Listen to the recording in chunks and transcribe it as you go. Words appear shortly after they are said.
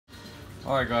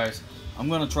Alright guys, I'm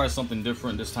gonna try something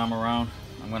different this time around.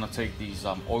 I'm gonna take these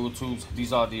oil tubes.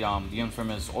 These are the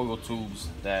infamous oil tubes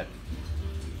that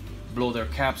blow their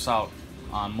caps out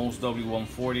on most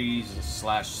W140s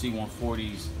slash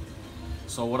C140s.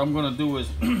 So what I'm gonna do is,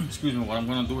 excuse me, what I'm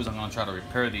gonna do is I'm gonna try to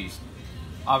repair these.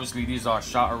 Obviously these are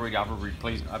shot already. I've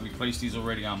replaced these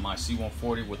already on my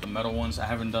C140 with the metal ones. I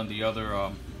haven't done the other.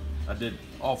 I did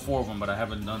all 4 of them, but I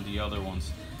haven't done the other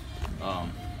ones. I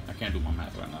can't do my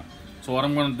math right now. So what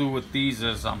I'm gonna do with these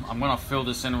is I'm gonna fill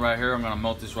this in right here. I'm gonna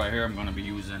melt this right here. I'm gonna be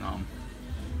using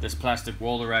this plastic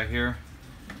welder right here.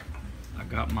 I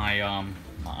got my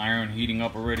my iron heating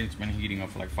up already. It's been heating up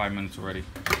for like 5 minutes already.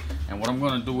 And what I'm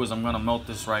gonna do is I'm gonna melt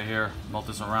this right here, melt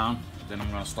this around. Then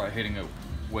I'm gonna start hitting it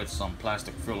with some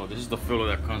plastic filler. This is the filler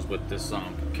that comes with this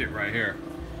kit right here.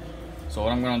 So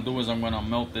what I'm gonna do is I'm gonna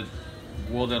melt it,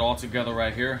 weld it all together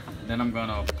right here. Then I'm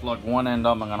gonna plug one end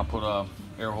up. I'm gonna put a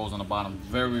air hose on the bottom,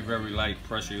 very light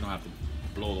pressure. You don't have to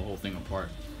blow the whole thing apart,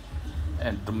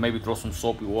 and maybe throw some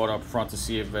soapy water up front to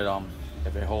see if it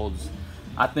holds.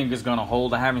 I think it's gonna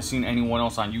hold. I haven't seen anyone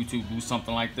else on YouTube do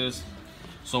something like this.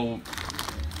 So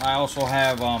I also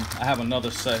have I have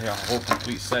another set here, a whole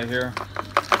complete set here.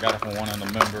 I got it from one of the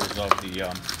members of the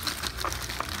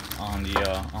on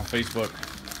Facebook,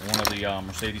 one of the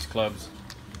Mercedes clubs,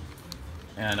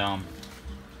 and I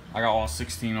got all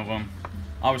 16 of them.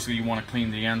 Obviously you want to clean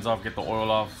the ends off, get the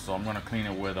oil off, so I'm going to clean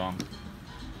it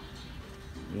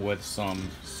with some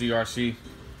CRC.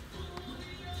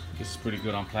 This is pretty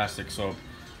good on plastic. So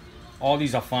all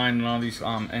these are fine, none of these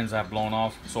ends have blown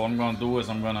off. So what I'm going to do is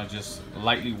I'm going to just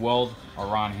lightly weld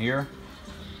around here,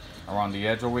 around the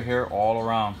edge over here, all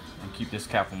around, and keep this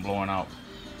cap from blowing out.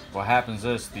 What happens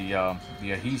is the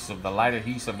adhesive, the light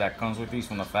adhesive that comes with these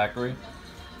from the factory,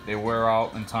 they wear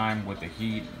out in time with the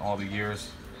heat, all the years.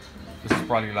 This is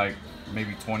probably like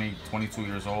maybe 20, 22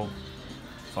 years old.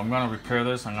 So I'm gonna repair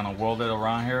this. I'm gonna weld it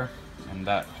around here, and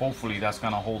that hopefully that's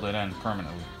gonna hold it in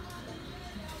permanently.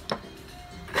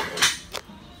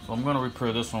 So I'm gonna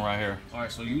repair this one right here. All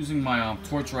right, so using my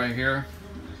torch right here.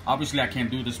 Obviously I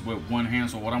can't do this with one hand,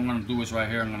 so what I'm gonna do is right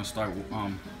here, I'm gonna start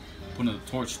putting the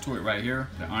torch to it right here,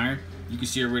 the iron. You can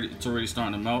see it's already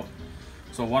starting to melt.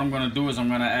 So what I'm gonna do is I'm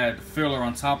gonna add filler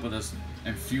on top of this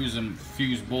and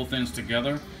fuse both ends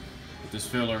together. This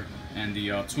filler and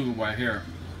the tube right here.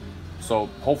 So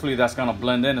hopefully that's gonna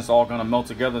blend in. It's all gonna melt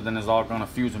together. Then it's all gonna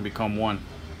fuse and become one.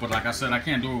 But like I said, I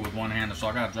can't do it with one hand, so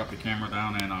I gotta drop the camera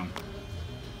down and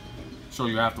show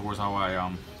you afterwards how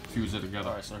I fuse it together.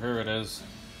 All right, so here it is.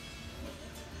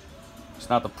 It's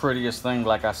not the prettiest thing.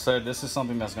 Like I said, this is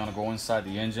something that's gonna go inside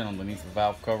the engine underneath the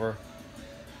valve cover.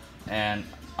 And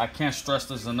I can't stress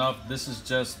this enough. This is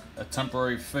just a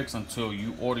temporary fix until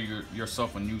you order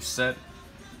yourself a new set.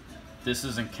 This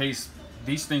is in case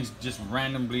these things just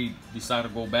randomly decide to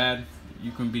go bad.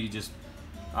 You can be just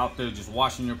out there just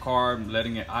washing your car,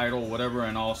 letting it idle, whatever,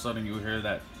 and all of a sudden you hear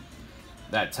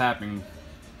that tapping,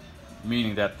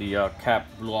 meaning that the cap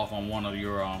blew off on one of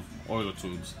your oil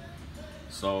tubes.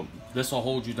 So this will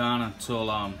hold you down until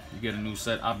you get a new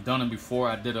set. I've done it before.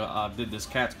 I did this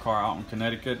cat's car out in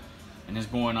Connecticut, and it's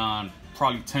going on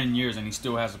probably 10 years, and he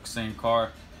still has the same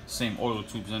car, same oil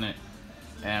tubes in it,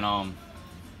 and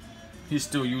he's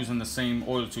still using the same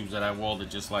oil tubes that I welded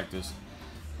just like this.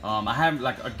 I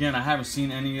haven't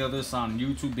seen any of this on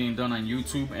YouTube being done on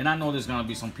YouTube, and I know there's gonna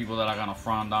be some people that are gonna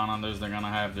frown down on this. They're gonna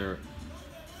have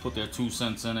put their 2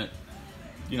 cents in it,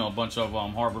 you know, a bunch of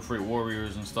Harbor Freight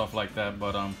warriors and stuff like that.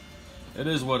 But it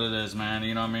is what it is, man.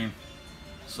 You know what I mean?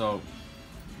 So,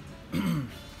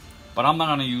 but I'm not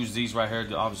gonna use these right here.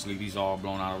 Obviously, these are all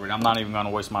blown out already. I'm not even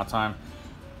gonna waste my time.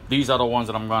 These are the ones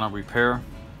that I'm gonna repair.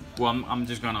 Well, I'm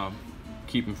just gonna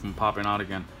keep them from popping out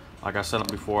again. Like I said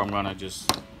before, I'm gonna just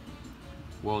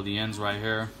weld the ends right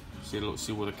here. See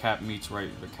where the cap meets, right?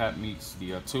 The cap meets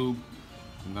the tube.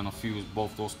 I'm gonna fuse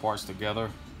both those parts together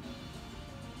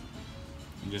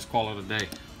and just call it a day.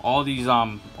 All these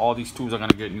tubes are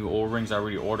gonna get new O-rings. I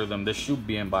already ordered them. They should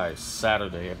be in by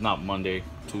Saturday, if not Monday,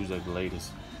 Tuesday the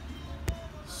latest.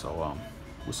 So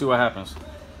we'll see what happens.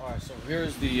 All right, so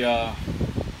here's the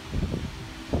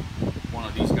one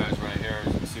of these guys right here.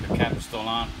 As you can see, the cap is still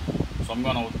on. So I'm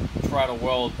gonna try to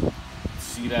weld,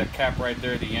 see that cap right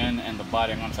there, the end and the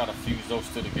body. I'm gonna try to fuse those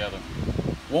two together.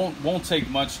 Won't take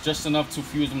much, just enough to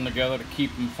fuse them together to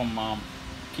keep them from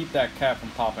keep that cap from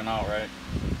popping out, right?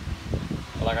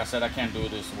 But like I said, I can't do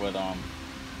this with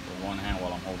one hand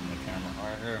while I'm holding the camera. All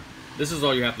right, here. This is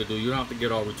all you have to do. You don't have to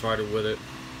get all retarded with it.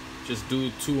 Just do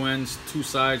 2 ends, 2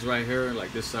 sides right here,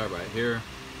 like this side right here,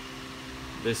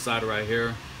 this side right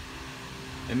here.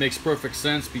 It makes perfect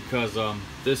sense because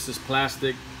this is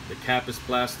plastic, The cap is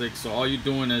plastic, so all you're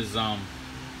doing is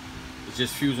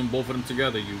just fusing both of them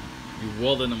together. You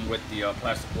welding them with the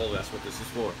plastic welder. That's what this is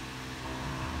for.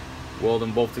 Weld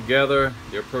them both together.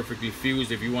 They're perfectly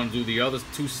fused. If you want to do the other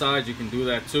two sides, you can do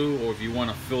that too. Or if you want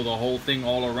to fill the whole thing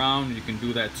all around, you can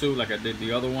do that too, like I did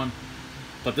the other one.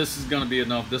 But this is gonna be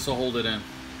enough. This will hold it in.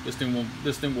 This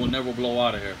thing will never blow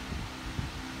out of here.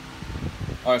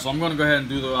 All right, so I'm gonna go ahead and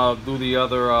do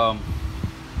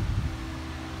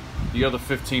the other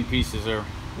 15 pieces there.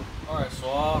 All right, so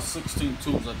all 16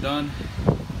 tubes are done.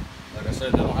 Like I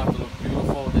said, they don't have to look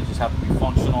beautiful. They just have to be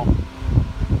functional.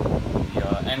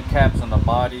 The end caps and the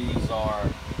bodies are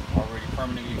already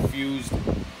permanently fused.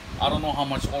 I don't know how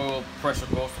much oil pressure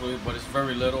goes through it, but it's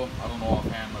very little. I don't know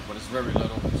offhand, but it's very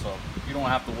little. So you don't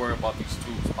have to worry about these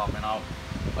tubes popping out.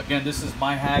 Again, this is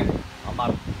my hack. I'm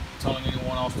not telling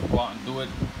anyone else to go out and do it.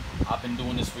 I've been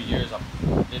doing this for years. I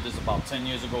did this about 10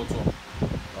 years ago to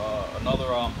another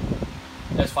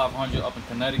S500 up in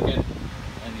Connecticut,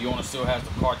 and the owner still has the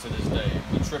car to this day. And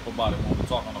we trip about it when we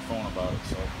talk on the phone about it.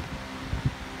 So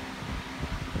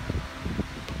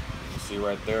you see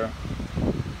right there.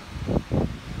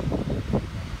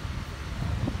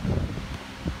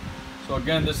 So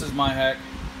again, this is my hack.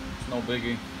 It's no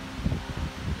biggie.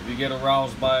 If you get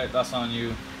aroused by it, that's on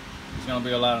you. There's gonna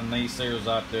be a lot of naysayers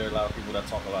out there, a lot of people that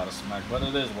talk a lot of smack, but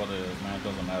it is what it is, man. It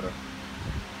doesn't matter.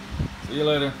 See you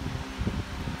later.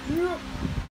 Yeah.